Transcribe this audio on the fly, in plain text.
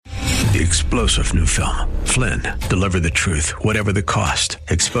the explosive new film, Flynn, deliver the truth, whatever the cost.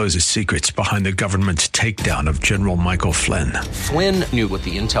 Exposes secrets behind the government's takedown of General Michael Flynn. Flynn knew what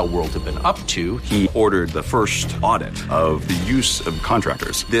the intel world had been up to. He ordered the first audit of the use of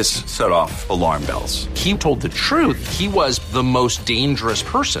contractors. This set off alarm bells. He told the truth. He was the most dangerous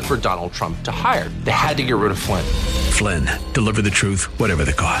person for Donald Trump to hire. They had to get rid of Flynn. Flynn, deliver the truth, whatever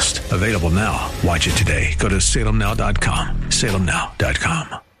the cost. Available now. Watch it today. Go to salemnow.com.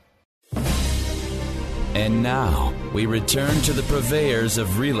 salemnow.com. And now, we return to the purveyors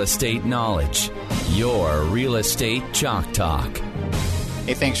of real estate knowledge, your Real Estate Chalk Talk.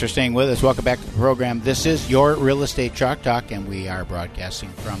 Hey, thanks for staying with us. Welcome back to the program. This is your Real Estate Chalk Talk, and we are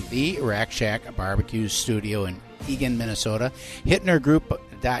broadcasting from the Rack Shack Barbecue Studio in Eagan, Minnesota.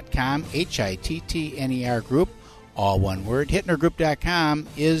 HittnerGroup.com, HITTNER Group, all one word. HittnerGroup.com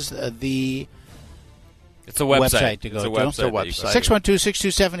is the... It's a website. To go it's a website.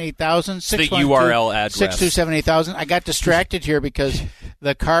 612-627-8000. It's the URL address. 627-8000. I got distracted here because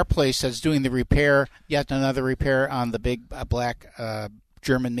the car place that's doing the repair, yet another repair on the big black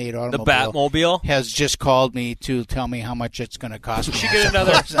German-made automobile. The Batmobile? Has just called me to tell me how much it's going to cost me. She get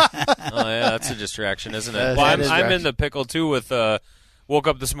another. Oh, yeah, that's a distraction, isn't it? Well, I'm in the pickle, too, with woke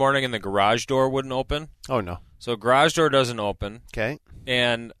up this morning and the garage door wouldn't open. Oh, no. So garage door doesn't open. Okay.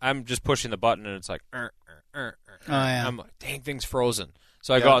 And I'm just pushing the button, and it's like, Oh, yeah. I'm like, dang, thing's frozen.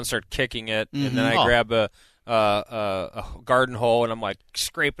 So I go out and start kicking it, and then I grab a garden hoe, and I'm like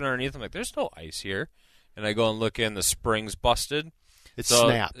scraping underneath. I'm like, there's no ice here. And I go and look in, the spring's busted. It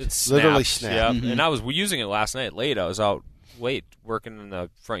snapped. It's literally snapped. Yeah, and I was using it last night late. I was out late working in the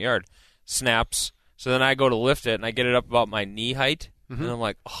front yard. Snaps. So then I go to lift it, and I get it up about my knee height, and I'm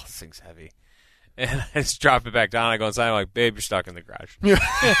like, oh, this thing's heavy. And I just drop it back down. I go inside. I'm like, babe, you're stuck in the garage.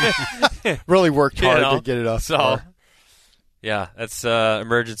 Really worked hard to get it up. So, yeah, that's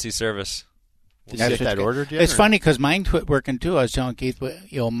emergency service. Did you get that ordered yet? It's funny because mine quit working too. I was telling Keith,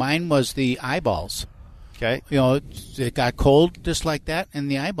 mine was the eyeballs. Okay. It got cold just like that,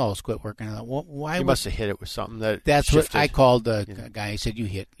 and the eyeballs quit working. I thought, why? You must have hit it with something that. That's shifted. what I called the guy. He said, "You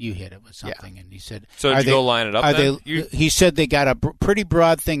hit it with something," and he said, "So did you go line it up?" He said they got a pretty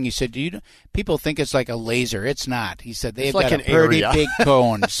broad thing. He said, people think it's like a laser. It's not. He said they've got a pretty big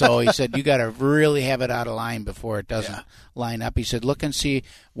cone. So he said you got to really have it out of line before it doesn't line up. He said, look and see.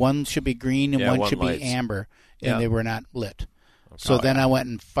 One should be green and one should be amber, and they were not lit. So then I went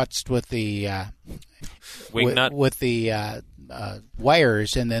and futzed with the with the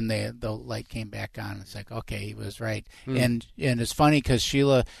wires, and then the light came back on. It's like, okay, he was right. And it's funny because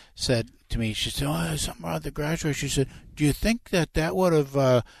Sheila said to me, she said, "Oh, there's something wrong with the garage door." She said, "Do you think that would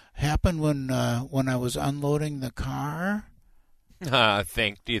have happened when I was unloading the car?" Do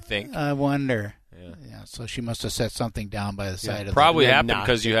you think? I wonder. Yeah. So she must have set something down by the side of probably happened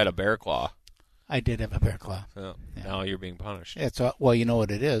because you had a bear claw. I did have a bear claw. So now you're being punished. Well, you know what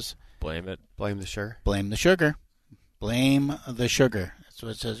it is. Blame it. Blame the sugar. Blame the sugar. Blame the sugar. That's what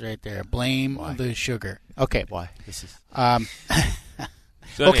it says right there. Blame the sugar. Okay. Why? This is.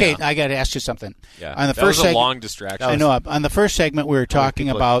 Okay, I got to ask you something. Yeah. On the that first was a long distraction. I know. On the first segment, we were talking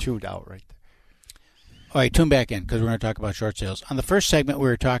about. Tuned out right there. All right, tune back in because we're going to talk about short sales. On the first segment, we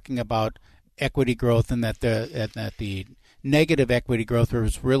were talking about equity growth and that the negative equity growth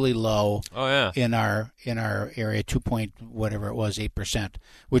was really low. Oh yeah. In our area, 8%,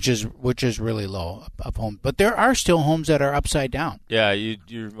 which is really low of home. But there are still homes that are upside down. Yeah, you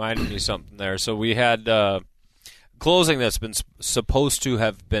reminded me something there. So we had closing that's been supposed to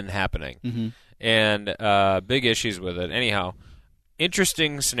have been happening, and big issues with it. Anyhow,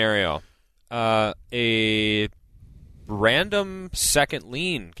 interesting scenario. A random second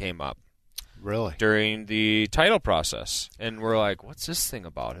lien came up. Really? During the title process. And we're like, what's this thing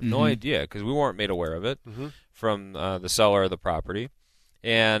about? I have no idea because we weren't made aware of it from the seller of the property.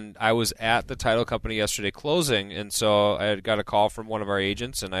 And I was at the title company yesterday closing, and so I had got a call from one of our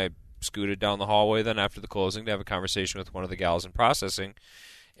agents, and I scooted down the hallway then after the closing to have a conversation with one of the gals in processing.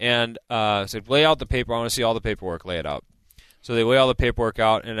 And I said, lay out the paper. I want to see all the paperwork. Lay it out. So they lay all the paperwork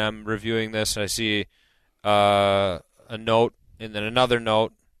out, and I'm reviewing this, and I see a note and then another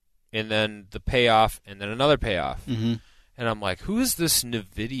note, and then the payoff, and then another payoff. And I'm like, who is this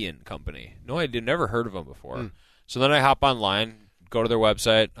Navidian company? No idea, never heard of them before. So then I hop online, go to their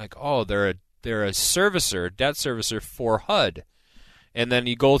website, like, oh, they're a servicer, debt servicer for HUD. And then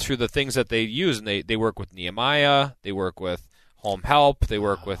you go through the things that they use, and they work with Nehemiah, they work with Home Help, they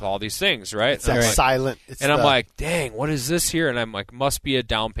work with all these things, right? It's that silent. I'm like, dang, what is this here? And I'm like, must be a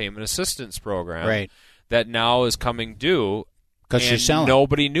down payment assistance program that now is coming due. Because you're selling.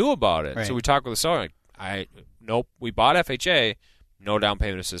 Nobody knew about it. Right. So we talked with the seller. Like, nope, we bought FHA. no down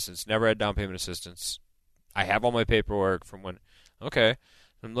payment assistance. Never had down payment assistance. I have all my paperwork from when. Okay,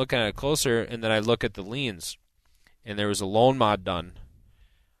 I'm looking at it closer, and then I look at the liens, and there was a loan mod done.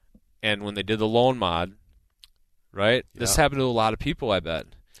 And when they did the loan mod, right, this happened to a lot of people, I bet.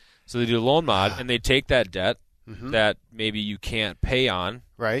 So they do a loan mod, and they take that debt that maybe you can't pay on,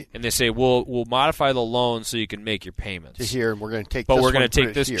 right? And they say, we'll modify the loan so you can make your payments. To here, and we're going to take. But this we're going one, to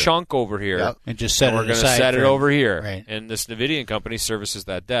take this chunk over here, and just set it. We're going to set it over here, right? And this Navidian company services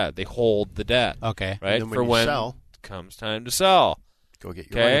that debt. They hold the debt, okay, right? And for when it comes time to sell, go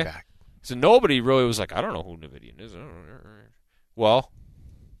get your money back. So nobody really was like, I don't know who Navidian is. Well,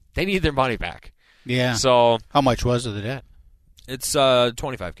 they need their money back. Yeah. So how much was of the debt? It's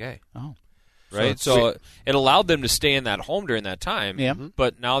 $25,000. Oh. Right, so it allowed them to stay in that home during that time. Yeah.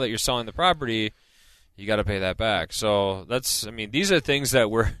 But now that you're selling the property, you got to pay that back. So these are things that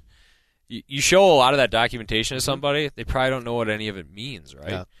you show a lot of that documentation to somebody, they probably don't know what any of it means, right?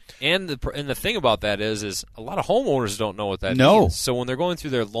 Yeah. And the thing about that is a lot of homeowners don't know what that means. So when they're going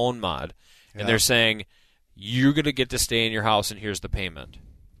through their loan mod and they're saying you're going to get to stay in your house and here's the payment.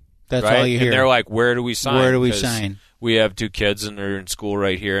 That's right? all you hear. And they're like, where do we sign? Where do we sign? We have 2 kids and they're in school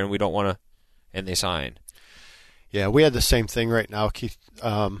right here and we don't want to. And they sign. Yeah, we had the same thing right now, Keith.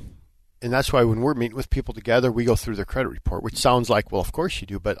 And that's why when we're meeting with people together, we go through their credit report, which sounds like, well, of course you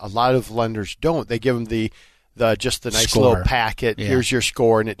do, but a lot of lenders don't. They give them the just the nice score. little packet. Yeah. Here's your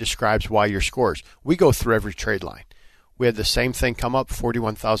score, and it describes why your scores. We go through every trade line. We had the same thing come up,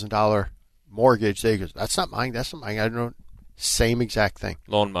 $41,000 mortgage. They go, that's not mine. That's not mine. I don't know. Same exact thing.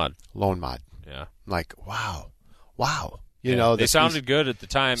 Loan mod. Yeah. I'm like, wow. You know, they sounded good at the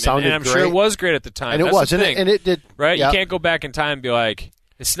time, and I'm great. Sure it was great at the time. And it was, and it did. Right? Yep. You can't go back in time and be like,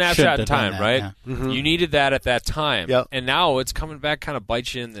 a snapshot in time, right? Yeah. Mm-hmm. You needed that at that time, yep. And now it's coming back, kind of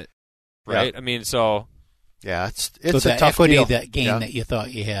bites you in the right. Yep. I mean, so yeah, it's so a tough equity deal. That gain that you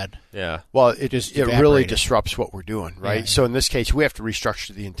thought you had. Yeah. Well, it really disrupts what we're doing, right? Yeah. So in this case, we have to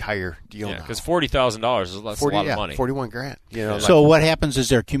restructure the entire deal. Yeah, now. because $40,000 is a lot of money. $41,000. You know. So what happens? Is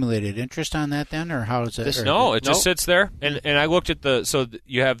there accumulated interest on that then, or how is it? No, it just sits there. And I looked at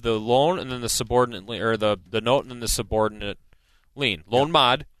you have the loan and then the subordinate lien, or the note and then the subordinate lien. Loan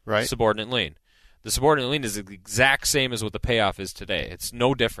mod, right? Subordinate lien. The subordinate lien is the exact same as what the payoff is today. It's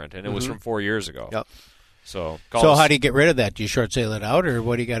no different, and it was from 4 years ago. Yep. So how do you get rid of that? Do you short sale it out, or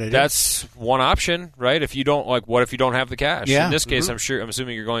what do you got to do? That's one option, right? If you don't what if you don't have the cash? Yeah. In this case, I'm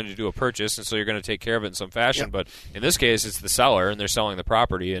assuming you're going to do a purchase, and so you're going to take care of it in some fashion. Yep. But in this case, it's the seller, and they're selling the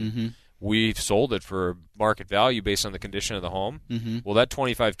property, and we've sold it for market value based on the condition of the home. Mm-hmm. Well, that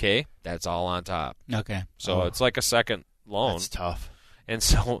 $25,000, that's all on top. Okay. So it's like a second loan. That's tough. And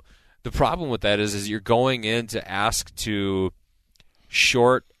so the problem with that is you're going in to ask to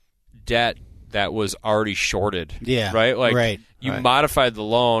short debt that was already shorted. Yeah. Right? Like right. you modified the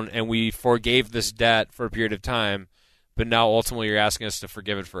loan and we forgave this debt for a period of time, but now ultimately you're asking us to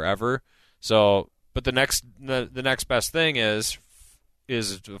forgive it forever. So, but the next best thing is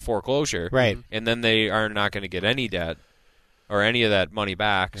foreclosure. Right. And then they are not going to get any debt or any of that money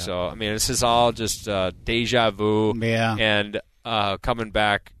back. Yeah. So, I mean, this is all just deja vu and coming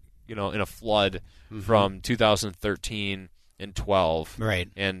back, in a flood from 2013 and 12. Right.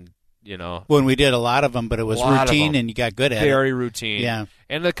 And when we did a lot of them, but it was routine and you got good at it. Very routine. Yeah.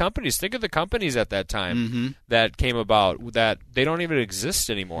 And the companies, think of the companies at that time that came about, that they don't even exist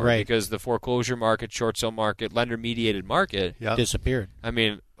anymore because the foreclosure market, short sale market, lender-mediated market disappeared. I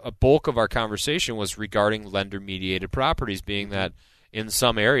mean, a bulk of our conversation was regarding lender-mediated properties, being that in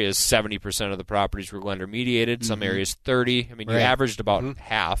some areas, 70% of the properties were lender-mediated, some areas 30%. I mean, you averaged about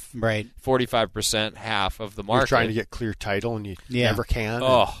half. Right. 45%, half of the market. You're trying to get clear title, and you never can.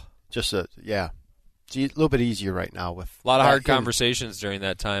 Oh. Just it's a little bit easier right now with a lot of hard conversations during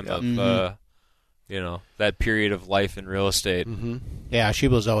that time of that period of life in real estate. Yeah, she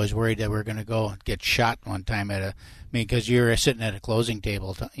was always worried that we were going to go get shot one time because you're sitting at a closing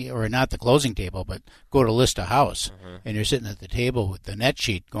table, or not the closing table, but go to list a house, and you're sitting at the table with the net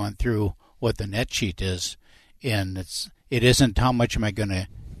sheet, going through what the net sheet is, and it isn't how much am I going to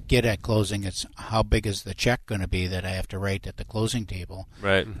get at closing, it's how big is the check going to be that I have to write at the closing table.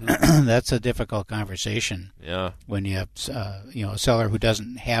 Right. That's a difficult conversation. Yeah. When you have a seller who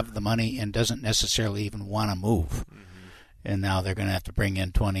doesn't have the money and doesn't necessarily even want to move, and now they're going to have to bring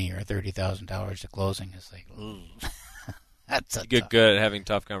in $20,000 or $30,000 to closing. It's like, ooh. That's you get good at having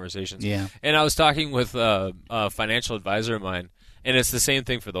tough conversations. Yeah. And I was talking with a financial advisor of mine, And it's the same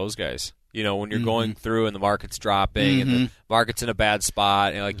thing for those guys. You know, when you're going through and the market's dropping and the market's in a bad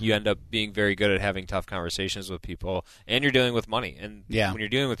spot, and like you end up being very good at having tough conversations with people, and you're dealing with money. And when you're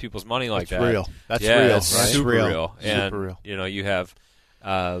dealing with people's money like that's real. That's real. Right? It's super real. And, super real. You know, you have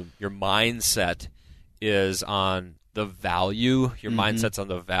your mindset is on the value. Your mindset's on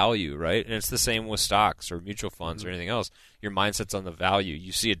the value, right? And it's the same with stocks or mutual funds or anything else. Your mindset's on the value.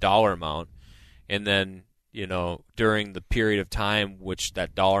 You see a dollar amount, and then you know, during the period of time which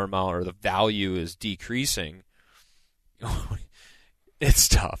that dollar amount or the value is decreasing, it's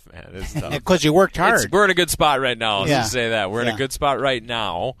tough, man. It's tough. Because you worked hard. We're in a good spot right now. Let's just say that. We're in a good spot right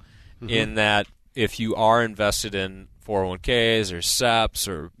now in that if you are invested in 401ks or SEPs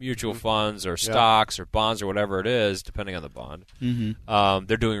or mutual funds or stocks or bonds or whatever it is, depending on the bond,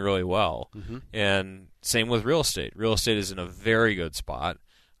 they're doing really well. And same with real estate. Real estate is in a very good spot.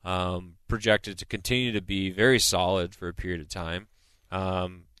 Projected to continue to be very solid for a period of time,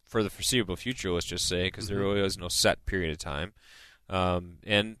 for the foreseeable future, let's just say, because there really is no set period of time.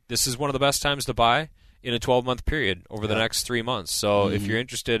 And this is one of the best times to buy in a 12-month period over the next 3 months. So if you're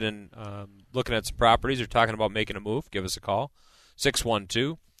interested in looking at some properties or talking about making a move, give us a call,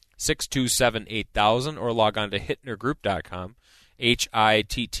 612-627-8000, or log on to hittnergroup.com,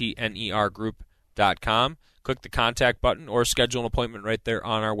 HITTNER group.com. Click the contact button or schedule an appointment right there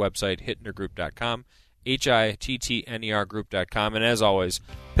on our website, hittnergroup.com, HITTNER group.com. And as always,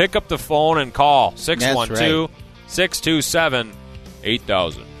 pick up the phone and call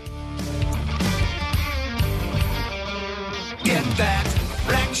 612-627-8000. Get that